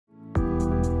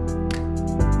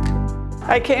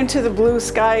I came to the Blue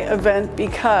Sky event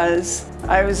because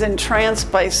I was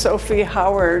entranced by Sophie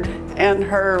Howard and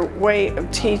her way of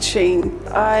teaching.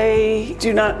 I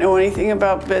do not know anything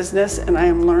about business, and I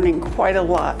am learning quite a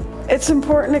lot. It's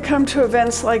important to come to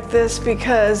events like this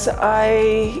because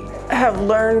I have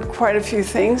learned quite a few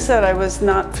things that I was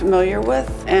not familiar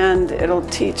with, and it'll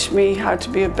teach me how to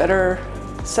be a better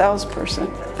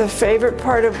salesperson. The favorite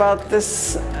part about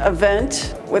this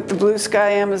event with the Blue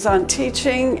Sky Amazon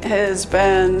teaching has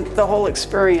been the whole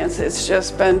experience. It's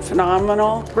just been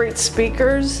phenomenal. Great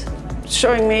speakers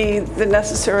showing me the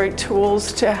necessary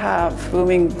tools to have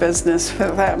booming business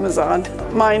with Amazon.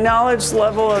 My knowledge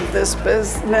level of this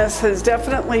business has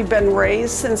definitely been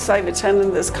raised since I've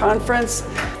attended this conference,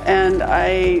 and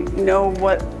I know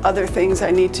what other things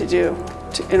I need to do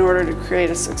in order to create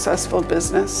a successful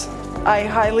business. I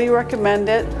highly recommend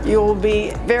it. You'll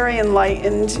be very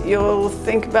enlightened. You'll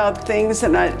think about things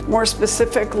in a more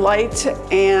specific light,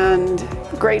 and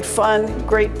great fun,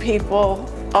 great people,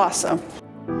 awesome.